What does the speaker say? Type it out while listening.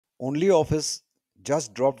OnlyOffice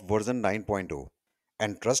just dropped version 9.0.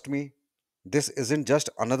 And trust me, this isn't just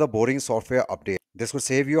another boring software update. This could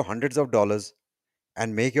save you hundreds of dollars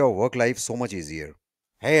and make your work life so much easier.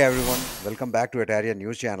 Hey everyone, welcome back to Ataria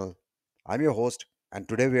News Channel. I'm your host, and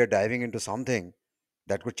today we are diving into something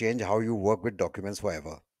that could change how you work with documents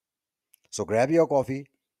forever. So grab your coffee,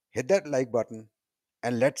 hit that like button,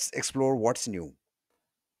 and let's explore what's new.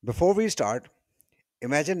 Before we start,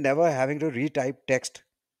 imagine never having to retype text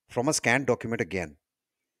from a scanned document again,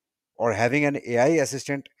 or having an AI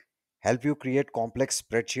assistant help you create complex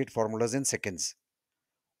spreadsheet formulas in seconds,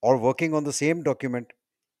 or working on the same document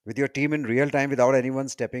with your team in real time without anyone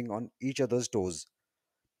stepping on each other's toes.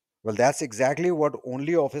 Well, that's exactly what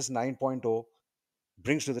only Office 9.0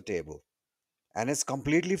 brings to the table, and it's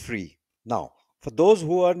completely free. Now, for those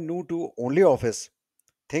who are new to only Office,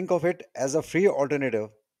 think of it as a free alternative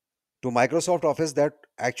to Microsoft Office that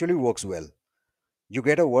actually works well. You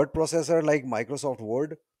get a word processor like Microsoft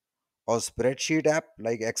Word, or spreadsheet app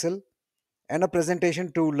like Excel, and a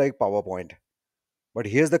presentation tool like PowerPoint. But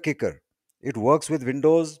here's the kicker, it works with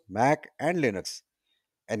Windows, Mac, and Linux,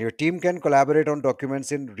 and your team can collaborate on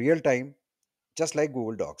documents in real time just like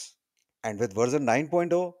Google Docs. And with version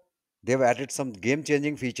 9.0, they've added some game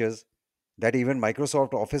changing features that even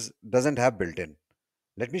Microsoft Office doesn't have built in.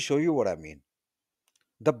 Let me show you what I mean.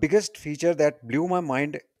 The biggest feature that blew my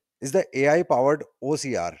mind is the AI powered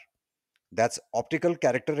OCR, that's optical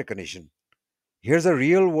character recognition. Here's a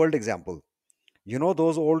real world example. You know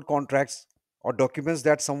those old contracts or documents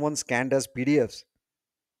that someone scanned as PDFs,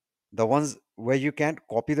 the ones where you can't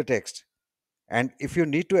copy the text. And if you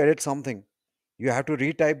need to edit something, you have to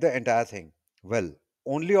retype the entire thing. Well,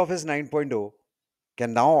 only Office 9.0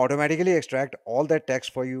 can now automatically extract all that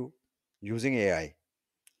text for you using AI.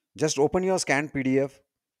 Just open your scanned PDF,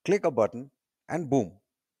 click a button, and boom,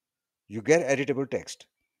 you get editable text.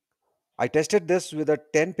 I tested this with a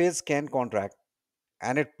 10-page scan contract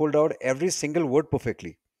and it pulled out every single word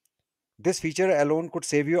perfectly. This feature alone could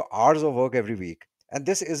save you hours of work every week. And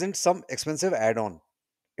this isn't some expensive add on,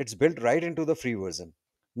 it's built right into the free version.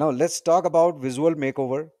 Now, let's talk about visual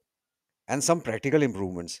makeover and some practical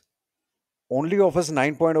improvements. Only Office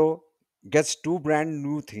 9.0 gets two brand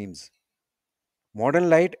new themes, modern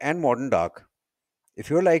light and modern dark. If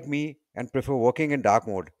you're like me and prefer working in dark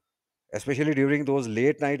mode, especially during those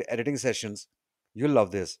late night editing sessions, you'll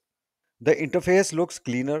love this. The interface looks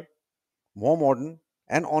cleaner, more modern,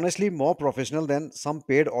 and honestly more professional than some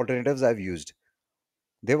paid alternatives I've used.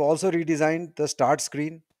 They've also redesigned the start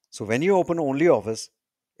screen, so when you open Only Office,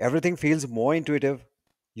 everything feels more intuitive.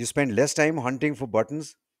 You spend less time hunting for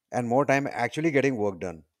buttons and more time actually getting work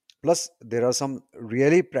done. Plus, there are some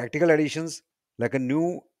really practical additions like a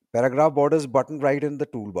new paragraph borders button right in the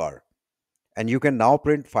toolbar, and you can now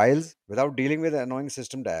print files without dealing with annoying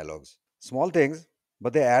system dialogues. Small things,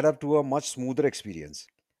 but they add up to a much smoother experience.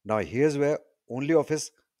 Now, here's where Only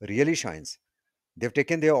Office really shines. They've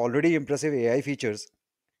taken their already impressive AI features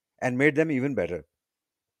and made them even better.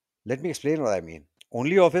 Let me explain what I mean.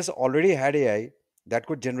 Only Office already had AI that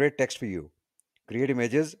could generate text for you, create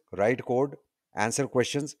images, write code, answer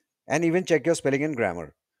questions, and even check your spelling and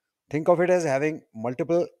grammar. Think of it as having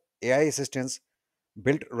multiple AI assistants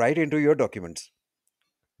built right into your documents.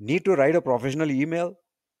 Need to write a professional email?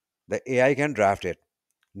 The AI can draft it.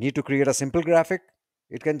 Need to create a simple graphic?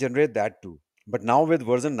 It can generate that too. But now with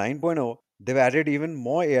version 9.0, they've added even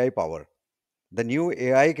more AI power. The new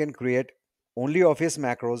AI can create only Office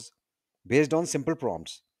macros based on simple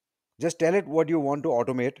prompts. Just tell it what you want to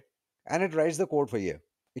automate and it writes the code for you.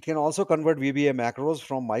 It can also convert VBA macros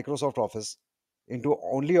from Microsoft Office into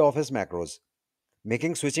only Office macros,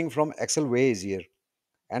 making switching from Excel way easier.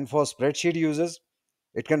 And for spreadsheet users,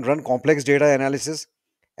 it can run complex data analysis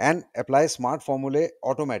and apply smart formulae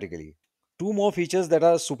automatically. Two more features that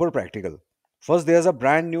are super practical. First, there's a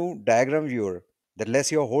brand new diagram viewer that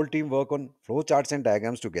lets your whole team work on flowcharts and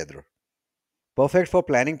diagrams together. Perfect for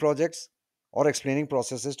planning projects or explaining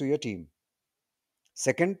processes to your team.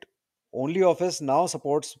 Second, OnlyOffice now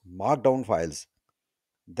supports Markdown files.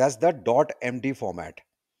 That's the .md format.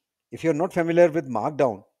 If you're not familiar with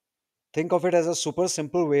Markdown, think of it as a super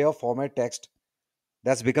simple way of format text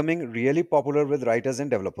that's becoming really popular with writers and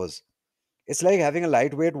developers. It's like having a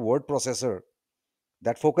lightweight word processor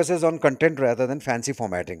that focuses on content rather than fancy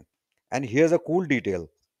formatting. And here's a cool detail.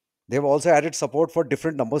 They've also added support for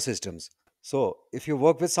different number systems. So, if you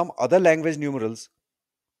work with some other language numerals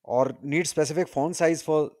or need specific font size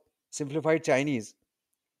for simplified Chinese,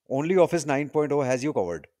 only Office 9.0 has you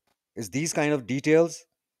covered. It's these kind of details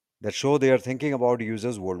that show they are thinking about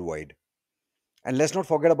users worldwide. And let's not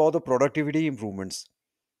forget about the productivity improvements.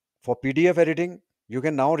 For PDF editing, You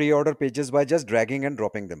can now reorder pages by just dragging and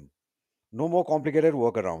dropping them. No more complicated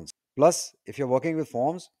workarounds. Plus, if you're working with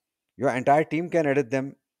forms, your entire team can edit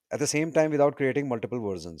them at the same time without creating multiple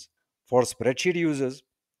versions. For spreadsheet users,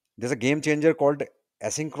 there's a game changer called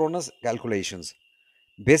asynchronous calculations.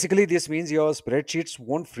 Basically, this means your spreadsheets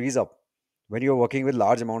won't freeze up when you're working with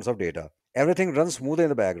large amounts of data. Everything runs smooth in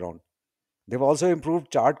the background. They've also improved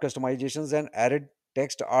chart customizations and added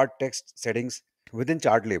text art text settings within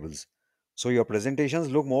chart labels. So your presentations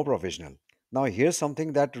look more professional. Now, here's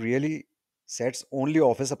something that really sets only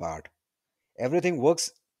Office apart. Everything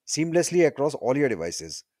works seamlessly across all your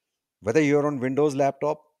devices. Whether you're on Windows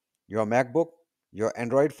laptop, your MacBook, your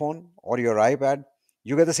Android phone, or your iPad,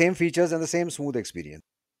 you get the same features and the same smooth experience.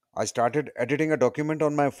 I started editing a document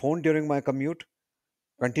on my phone during my commute,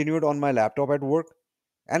 continued on my laptop at work,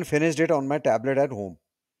 and finished it on my tablet at home.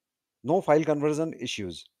 No file conversion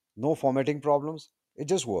issues, no formatting problems. It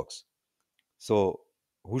just works. So,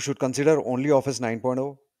 who should consider only Office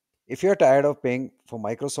 9.0? If you're tired of paying for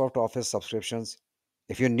Microsoft Office subscriptions,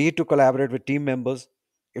 if you need to collaborate with team members,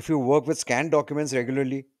 if you work with scanned documents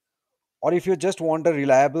regularly, or if you just want a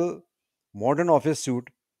reliable modern office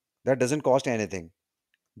suite that doesn't cost anything,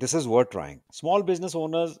 this is worth trying. Small business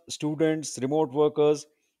owners, students, remote workers,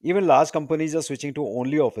 even large companies are switching to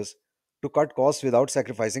only Office to cut costs without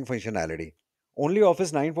sacrificing functionality. Only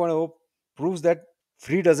Office 9.0 proves that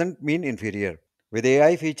free doesn't mean inferior. With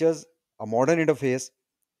AI features, a modern interface,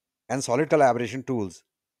 and solid collaboration tools,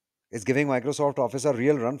 it's giving Microsoft Office a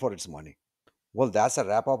real run for its money. Well, that's a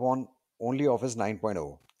wrap up on only Office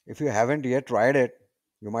 9.0. If you haven't yet tried it,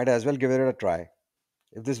 you might as well give it a try.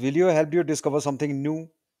 If this video helped you discover something new,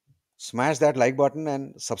 smash that like button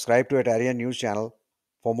and subscribe to Atarian News channel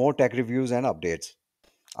for more tech reviews and updates.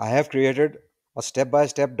 I have created a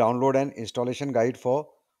step-by-step download and installation guide for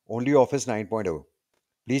only Office 9.0.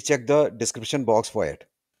 Please check the description box for it.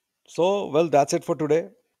 So, well, that's it for today.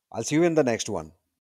 I'll see you in the next one.